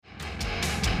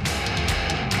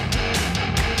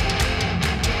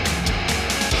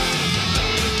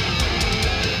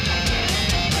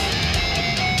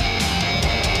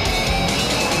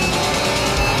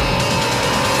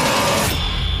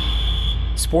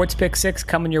Sports Pick 6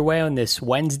 coming your way on this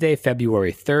Wednesday,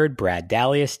 February 3rd. Brad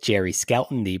Dalius, Jerry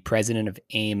Skelton, the president of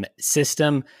AIM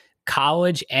System.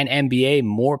 College and NBA,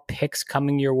 more picks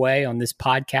coming your way on this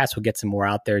podcast. We'll get some more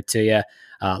out there to you.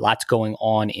 Lots going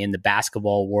on in the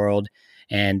basketball world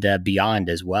and beyond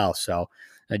as well. So,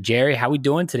 Jerry, how we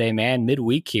doing today, man?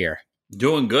 Midweek here.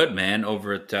 Doing good, man,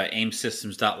 over at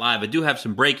aimsystems.live. I do have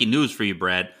some breaking news for you,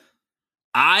 Brad.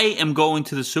 I am going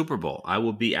to the Super Bowl. I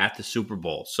will be at the Super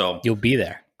Bowl. So you'll be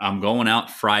there. I'm going out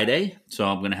Friday, so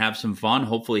I'm going to have some fun,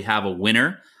 hopefully have a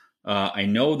winner. I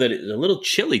know that it's a little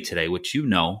chilly today, which you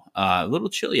know, a little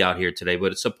chilly out here today,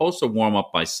 but it's supposed to warm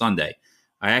up by Sunday.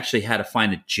 I actually had to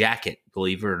find a jacket,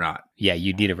 believe it or not. Yeah,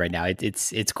 you need it right now.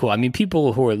 It's cool. I mean,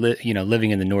 people who are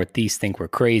living in the Northeast think we're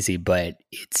crazy, but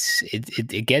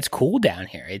it gets cool down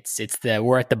here.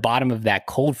 We're at the bottom of that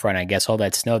cold front, I guess. All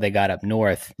that snow they got up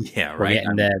north. Yeah, right.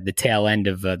 We're getting the tail end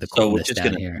of the coldness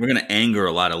down here. We're gonna anger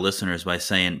a lot of listeners by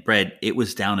saying, Brad, it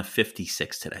was down to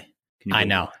 56 today. I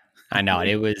know.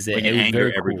 It was. It was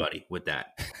anger everybody cool with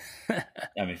that.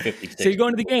 I mean, 56. So you're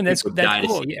going to the game? That's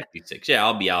cool. Yeah. 56. Yeah,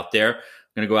 I'll be out there.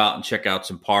 Going to go out and check out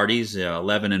some parties.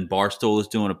 11 and Barstool is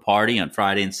doing a party on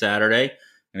Friday and Saturday.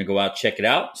 Going to go out, check it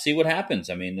out, see what happens.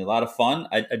 I mean, a lot of fun.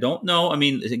 I don't know. I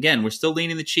mean, again, we're still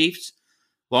leaning the Chiefs.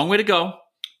 Long way to go.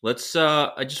 Let's.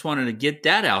 I just wanted to get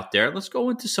that out there. Let's go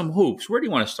into some hoops. Where do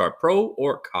you want to start, pro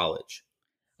or college?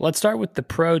 Let's start with the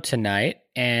pro tonight,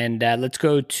 and let's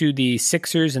go to the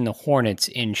Sixers and the Hornets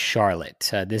in Charlotte.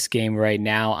 This game right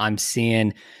now, I'm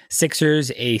seeing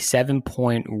Sixers a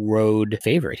 7-point road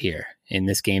favorite here in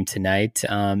this game tonight.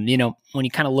 When you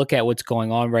kind of look at what's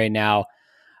going on right now,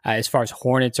 as far as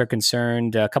Hornets are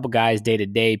concerned, a couple guys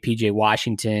day-to-day, P.J.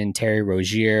 Washington, Terry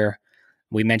Rozier,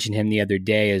 we mentioned him the other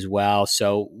day as well.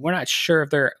 So we're not sure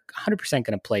if they're 100%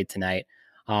 going to play tonight.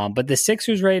 But the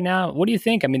Sixers right now, what do you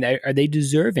think? I mean, are they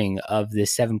deserving of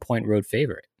this 7-point road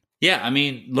favorite? Yeah, I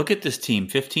mean, look at this team,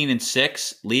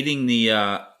 15-6, leading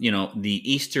the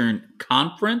Eastern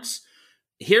Conference.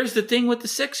 Here's the thing with the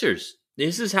Sixers.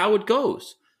 This is how it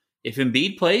goes. If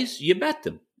Embiid plays, you bet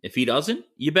them. If he doesn't,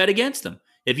 you bet against him.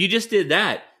 If you just did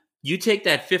that, you take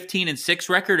that 15-6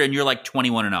 record and you're like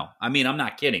 21-0. I mean, I'm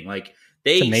not kidding. Like,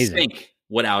 they stink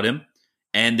without him.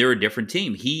 And they're a different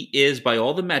team. He is, by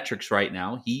all the metrics right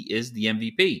now, he is the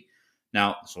MVP.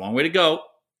 Now, it's a long way to go.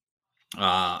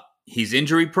 He's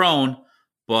injury prone,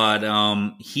 but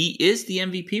he is the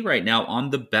MVP right now on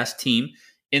the best team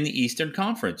in the Eastern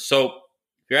Conference. So if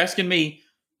you're asking me,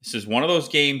 this is one of those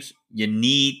games you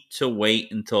need to wait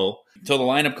until the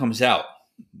lineup comes out.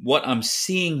 What I'm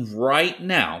seeing right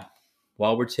now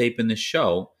while we're taping this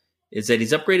show is that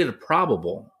he's upgraded to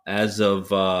probable as of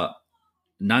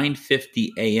 9:50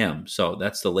 a.m. So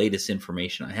that's the latest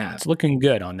information I have. It's looking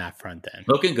good on that front then.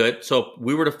 Looking good. So if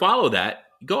we were to follow that,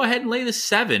 go ahead and lay the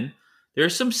 7.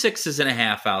 There's some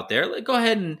 6.5 out there. Go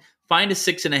ahead and find a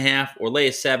 6.5 or lay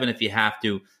a 7 if you have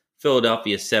to.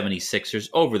 Philadelphia 76ers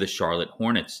over the Charlotte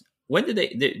Hornets. When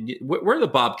did where are the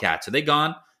Bobcats? Are they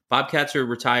gone? Bobcats are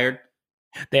retired?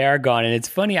 They are gone. And it's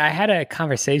funny, I had a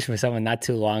conversation with someone not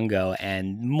too long ago,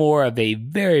 and more of a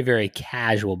very, very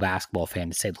casual basketball fan,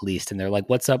 to say the least. And they're like,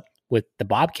 what's up with the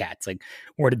Bobcats? Like,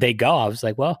 where did they go? I was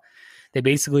like, well, they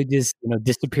basically just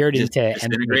disappeared into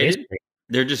NBA history.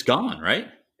 They're just gone, right?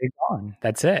 They're gone.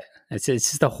 That's it. It's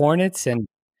just the Hornets, and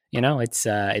it's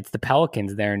the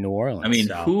Pelicans there in New Orleans. I mean,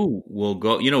 who will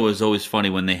go? It was always funny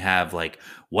when they have like,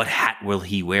 what hat will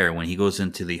he wear when he goes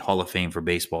into the Hall of Fame for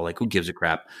baseball? Like, who gives a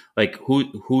crap? Like,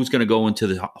 who's going to go into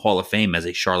the Hall of Fame as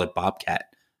a Charlotte Bobcat?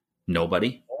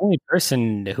 Nobody. The only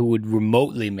person who would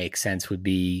remotely make sense would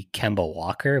be Kemba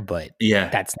Walker, but yeah,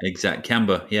 that's exact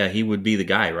Kemba. Yeah, he would be the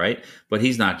guy, right? But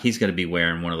he's not. He's going to be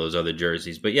wearing one of those other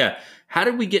jerseys. But yeah, how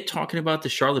did we get talking about the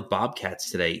Charlotte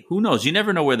Bobcats today? Who knows? You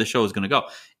never know where the show is going to go.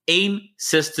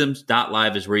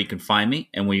 aimsystems.live is where you can find me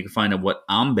and where you can find out what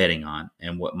I'm betting on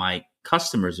and what my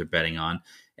customers are betting on.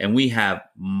 And we have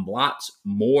lots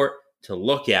more to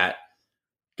look at.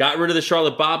 Got rid of the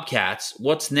Charlotte Bobcats.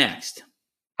 What's next?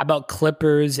 How about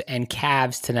Clippers and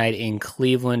Cavs tonight in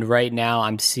Cleveland? Right now,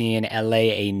 I'm seeing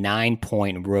LA a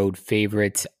 9-point road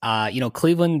favorite.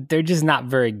 Cleveland, they're just not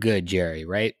very good, Jerry,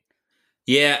 right?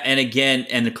 Yeah,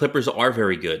 and the Clippers are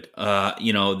very good.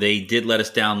 They did let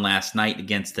us down last night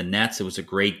against the Nets. It was a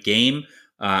great game.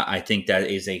 I think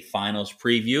that is a finals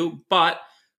preview, but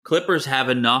Clippers have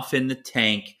enough in the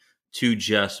tank to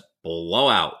just blow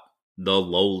out the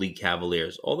lowly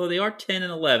Cavaliers, although they are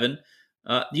 10-11.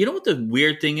 You know what the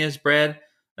weird thing is, Brad?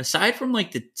 Aside from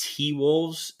like the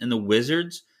T-Wolves and the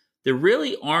Wizards, there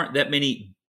really aren't that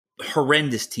many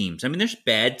horrendous teams. I mean, there's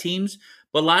bad teams,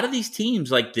 but a lot of these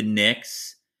teams like the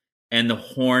Knicks and the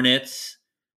Hornets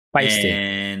Feisty.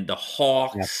 and the Yeah.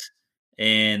 Hawks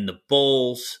and the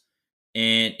Bulls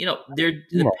and they're the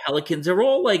Yeah. Pelicans. They're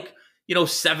all like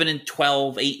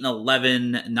 7-12,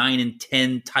 8-11,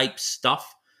 9-10 type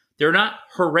stuff. They're not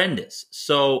horrendous.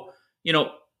 So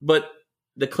but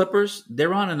the Clippers,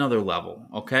 they're on another level.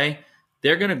 Okay,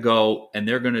 they're gonna go and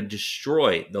they're gonna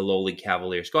destroy the lowly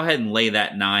Cavaliers. Go ahead and lay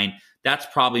that 9. That's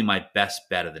probably my best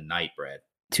bet of the night, Brad.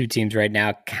 Two teams right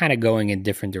now kind of going in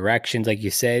different directions. Like you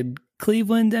said,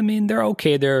 Cleveland, I mean, they're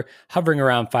okay. They're hovering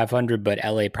around 500, but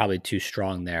LA probably too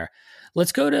strong there.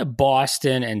 Let's go to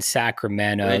Boston and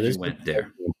Sacramento. Glad This you went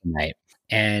there. tonight.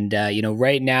 And,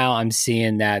 right now I'm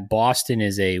seeing that Boston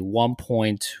is a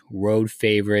 1-point road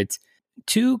favorite.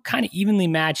 Two kind of evenly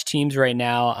matched teams right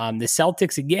now. The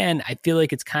Celtics, again, I feel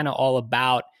like it's kind of all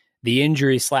about the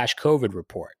injury/COVID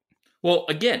report. Well,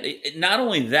 again, not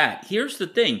only that, here's the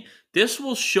thing. This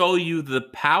will show you the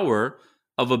power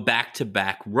of a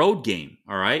back-to-back road game,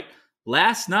 all right?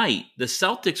 Last night, the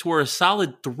Celtics were a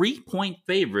solid 3-point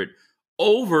favorite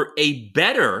over a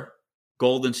better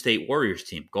Golden State Warriors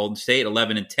team. Golden State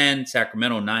 11-10,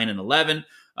 Sacramento 9-11.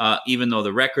 Even though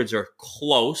the records are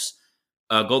close,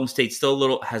 Golden State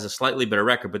still has a slightly better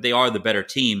record, but they are the better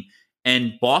team.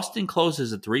 And Boston closed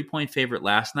as a 3-point favorite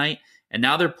last night, and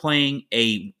now they're playing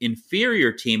a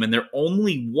inferior team, and they're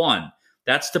only one.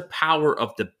 That's the power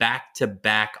of the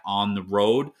back-to-back on the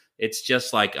road. It's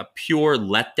just like a pure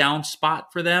letdown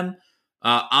spot for them.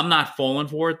 I'm not falling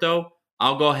for it, though.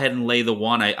 I'll go ahead and lay the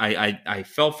 1. I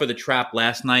fell for the trap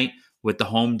last night with the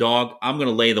home dog. I'm going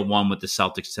to lay the 1 with the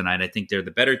Celtics tonight. I think they're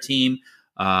the better team.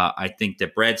 I think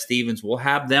that Brad Stevens will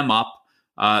have them up.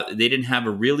 They didn't have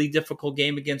a really difficult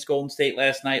game against Golden State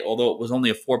last night, although it was only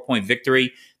a 4-point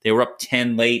victory. They were up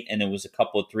 10 late, and it was a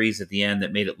couple of threes at the end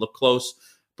that made it look close.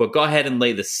 But go ahead and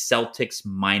lay the Celtics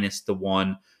minus the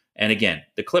 1. And again,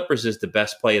 the Clippers is the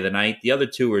best play of the night. The other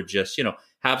two are just,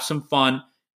 have some fun.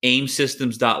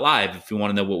 AimSystems.live if you want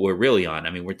to know what we're really on.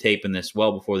 I mean, we're taping this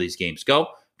well before these games go.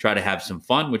 Try to have some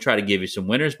fun. We try to give you some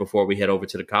winners before we head over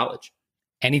to the college.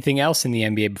 Anything else in the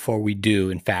NBA before we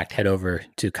do, in fact, head over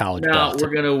to college ball? No,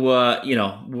 we're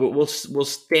gonna, we'll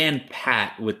stand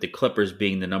pat with the Clippers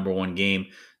being the number 1 game.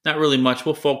 Not really much.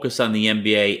 We'll focus on the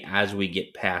NBA as we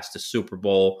get past the Super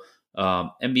Bowl.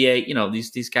 NBA,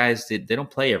 these guys they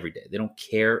don't play every day. They don't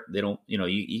care. They don't.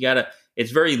 You gotta. It's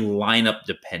very lineup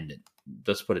dependent.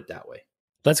 Let's put it that way.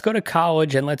 Let's go to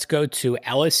college and let's go to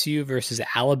LSU versus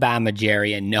Alabama,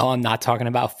 Jerry. And no, I'm not talking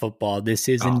about football. This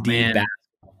is indeed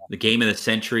basketball. The game of the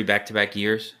century, back-to-back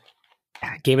years.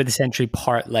 Game of the century,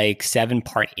 part 7,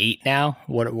 part 8 now.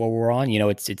 What we're on,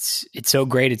 it's so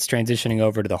great. It's transitioning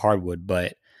over to the hardwood.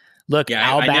 But look,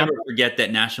 Alabama. I never forget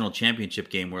that national championship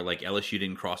game where LSU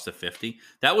didn't cross the 50.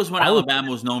 That was when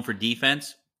Alabama was known for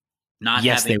defense, not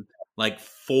having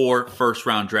 4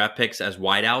 first-round draft picks as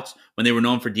wideouts. When they were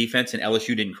known for defense and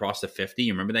LSU didn't cross the 50.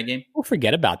 You remember that game? People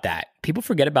forget about that. People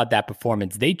forget about that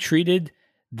performance. They treated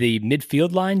the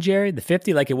midfield line, Jerry, the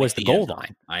 50, like it was the goal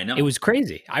line. I know. It was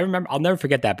crazy. I remember. I'll never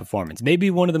forget that performance. Maybe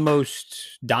one of the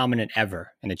most dominant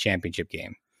ever in a championship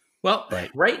game. Well,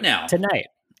 right now. Tonight,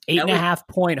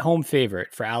 8.5-point home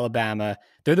favorite for Alabama.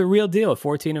 They're the real deal at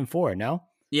 14-4, no?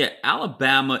 Yeah,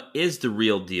 Alabama is the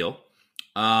real deal.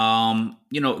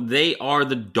 They are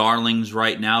the darlings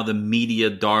right now, the media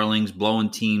darlings, blowing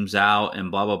teams out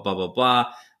and blah, blah, blah, blah,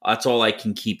 blah. That's all I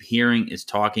can keep hearing is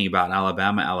talking about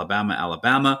Alabama, Alabama,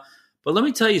 Alabama. But let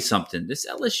me tell you something. This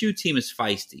LSU team is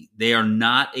feisty. They are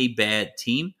not a bad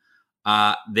team.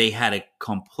 They had a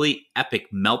complete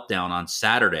epic meltdown on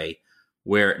Saturday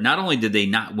where not only did they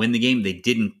not win the game, they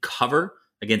didn't cover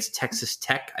against Texas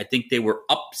Tech. I think they were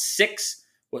up 6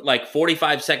 with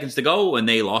 45 seconds to go, and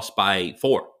they lost by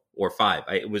 4 or 5.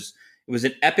 It was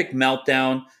an epic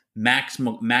meltdown. Mac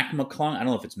McClung, I don't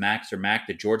know if it's Max or Mac,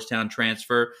 the Georgetown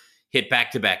transfer, hit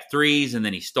back-to-back threes, and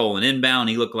then he stole an inbound.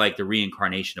 He looked like the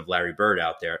reincarnation of Larry Bird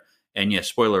out there. And yeah,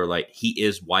 spoiler alert, he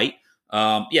is white.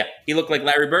 He looked like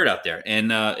Larry Bird out there.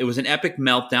 And it was an epic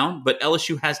meltdown, but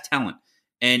LSU has talent.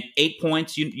 And 8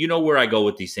 points, you know where I go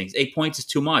with these things. 8 points is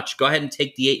too much. Go ahead and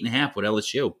take the 8.5 with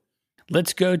LSU.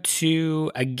 Let's go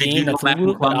to a game. Did you know Mac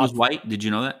McClung was white? Did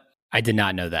you know that? I did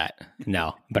not know that.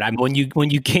 No, but when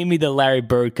you gave me the Larry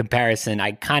Bird comparison,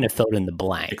 I kind of filled in the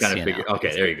blanks. Okay,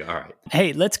 there you go. All right.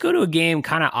 Hey, let's go to a game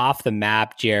kind of off the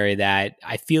map, Jerry, that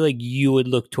I feel like you would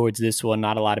look towards this one.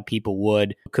 Not a lot of people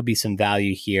would. Could be some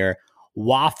value here.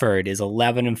 Wofford is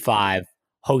 11-5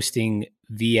 hosting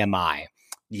VMI.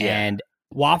 Yeah. And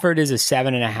Wofford is a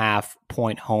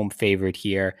 7.5-point home favorite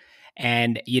here.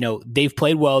 And, they've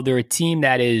played well. They're a team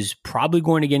that is probably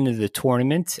going to get into the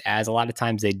tournament, as a lot of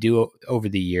times they do over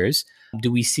the years.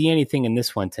 Do we see anything in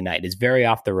this one tonight? It's very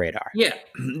off the radar. Yeah.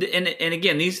 And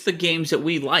again, these are the games that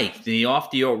we like, the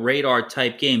off the radar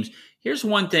type games. Here's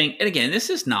one thing. And again, this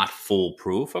is not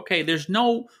foolproof. Okay. There's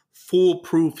no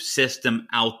foolproof system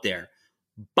out there.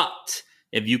 But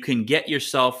if you can get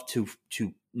yourself to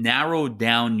narrow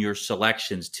down your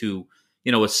selections to, a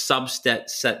subset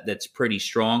set that's pretty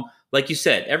strong. Like you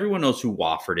said, everyone knows who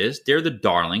Wofford is. They're the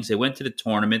darlings. They went to the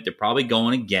tournament. They're probably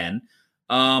going again.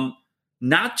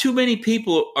 Not too many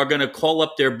people are going to call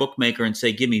up their bookmaker and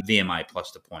say, give me VMI plus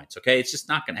the points. Okay. It's just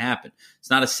not going to happen. It's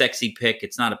not a sexy pick.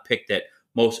 It's not a pick that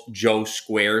most Joe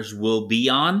squares will be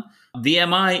on.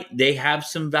 VMI, they have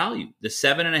some value. The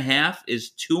 7.5 is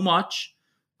too much.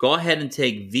 Go ahead and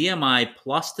take VMI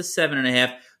plus the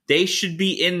 7.5. They should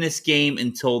be in this game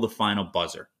until the final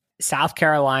buzzer. South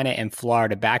Carolina and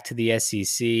Florida back to the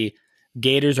SEC.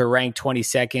 Gators are ranked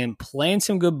 22nd, playing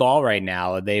some good ball right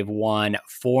now. They've won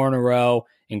 4 in a row,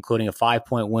 including a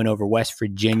 5-point win over West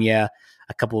Virginia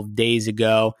a couple of days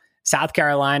ago. South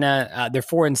Carolina, they're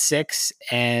 4-6,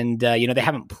 and they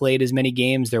haven't played as many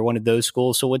games. They're one of those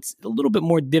schools, so it's a little bit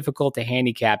more difficult to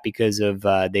handicap because of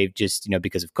they've just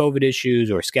because of COVID issues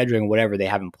or scheduling, whatever. They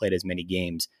haven't played as many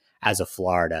games as of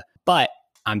Florida, but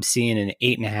I'm seeing an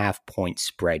 8.5-point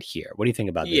spread here. What do you think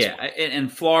about this? Yeah,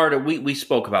 and Florida, we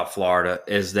spoke about Florida,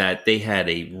 is that they had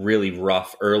a really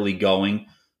rough early going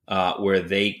where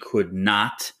they could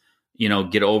not,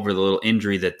 get over the little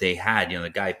injury that they had,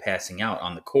 the guy passing out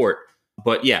on the court.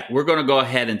 But yeah, we're going to go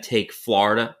ahead and take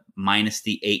Florida minus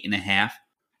the 8.5.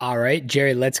 All right,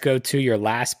 Jerry, let's go to your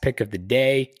last pick of the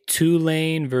day.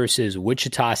 Tulane versus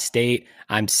Wichita State.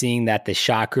 I'm seeing that the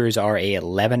Shockers are a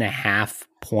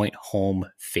 11.5-point home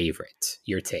favorite.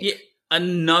 Your take? Yeah,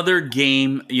 another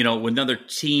game, another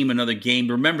team, another game.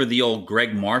 Remember the old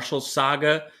Greg Marshall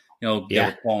saga? They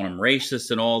were calling him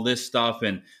racist and all this stuff.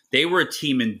 And they were a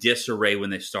team in disarray when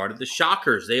they started. The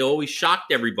Shockers, they always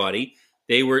shocked everybody.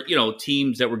 They were,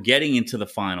 teams that were getting into the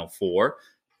Final Four,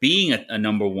 being a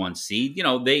number one seed.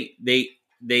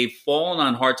 They've fallen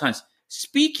on hard times.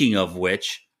 Speaking of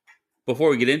which,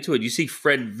 before we get into it, you see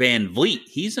Fred VanVleet.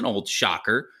 He's an old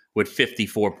Shocker with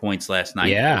 54 points last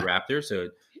night for the Raptors. So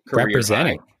career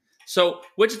representing. High. So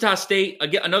Wichita State,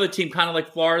 again, another team kind of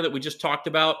like Florida that we just talked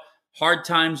about. Hard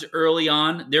times early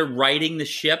on. They're righting the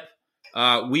ship.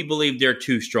 We believe they're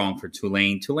too strong for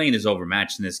Tulane. Tulane is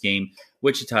overmatched in this game.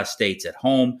 Wichita State's at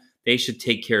home. They should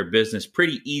take care of business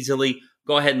pretty easily.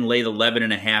 Go ahead and lay the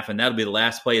 11.5, and that'll be the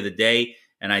last play of the day.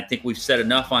 And I think we've said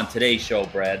enough on today's show,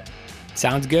 Brad.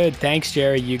 Sounds good. Thanks,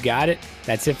 Jerry. You got it.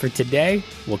 That's it for today.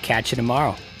 We'll catch you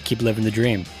tomorrow. Keep living the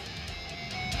dream.